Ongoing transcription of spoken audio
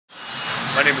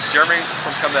My name is Jeremy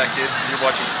from Comeback Kid. You're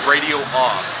watching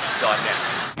radiooffdotnet.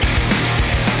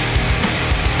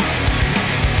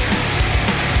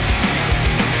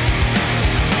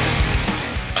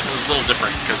 It was a little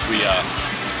different because we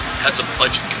had some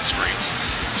budget constraints.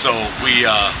 So we,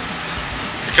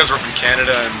 because we're from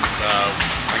Canada and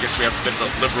I guess we have a bit of a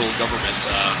liberal government,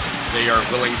 they are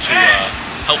willing to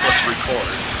help us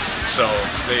record. So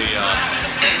they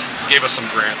gave us some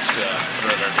grants to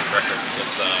put out our new record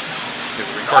because the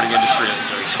recording industry isn't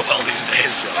doing so well these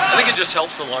days. So I think it just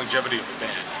helps the longevity of the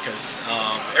band because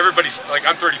everybody's, like,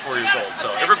 I'm 34 years old,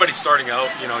 so everybody's starting out,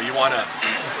 you know, you want to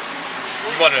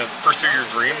pursue your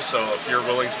dreams. So if you're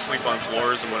willing to sleep on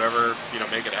floors and whatever, you know,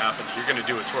 make it happen, you're going to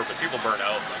do a tour. But people burn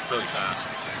out like really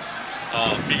fast.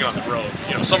 Being on the road,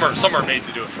 you know, some are made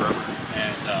to do it forever.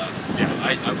 And yeah,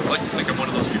 I would like to think I'm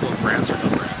one of those people with grants or no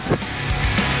grants.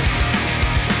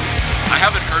 I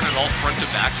haven't heard it all front to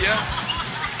back yet,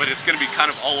 but it's going to be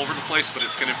kind of all over the place. But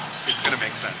it's going to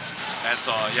make sense. And so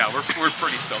yeah, we're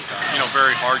pretty stoked on it. You know,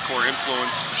 very hardcore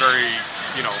influenced, very,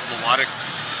 you know, melodic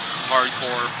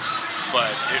hardcore.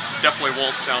 But it definitely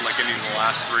won't sound like any of the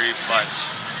last three, but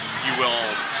you will,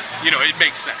 you know, it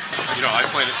makes sense. You know, I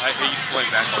used to play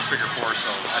a band called Figure 4, so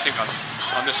I think on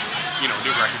this, you know,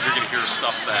 new record, you're going to hear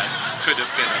stuff that could have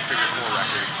been a Figure 4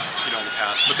 record, you know, in the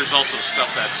past. But there's also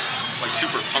stuff that's like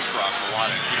super punk rock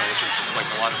melodic, you know, which is like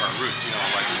a lot of our roots, you know,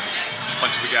 like a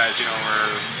bunch of the guys, you know,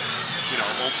 are, you know,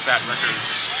 old fat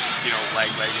records, you know, leg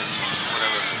and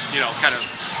whatever, you know, kind of.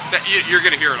 You're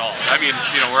going to hear it all. I mean,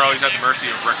 you know, we're always at the mercy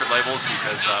of record labels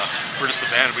because we're just a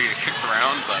band. We get kicked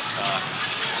around, but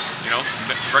you know,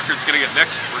 the record's going to get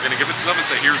mixed. We're going to give it to them and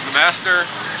say, "Here's the master.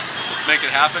 Let's make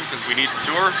it happen because we need to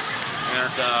tour."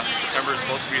 And September is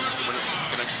supposed to be when it's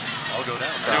going to all go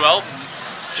down. The new album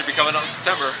should be coming out in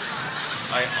September.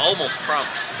 I almost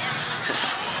promise.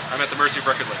 I'm at the mercy of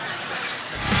record labels.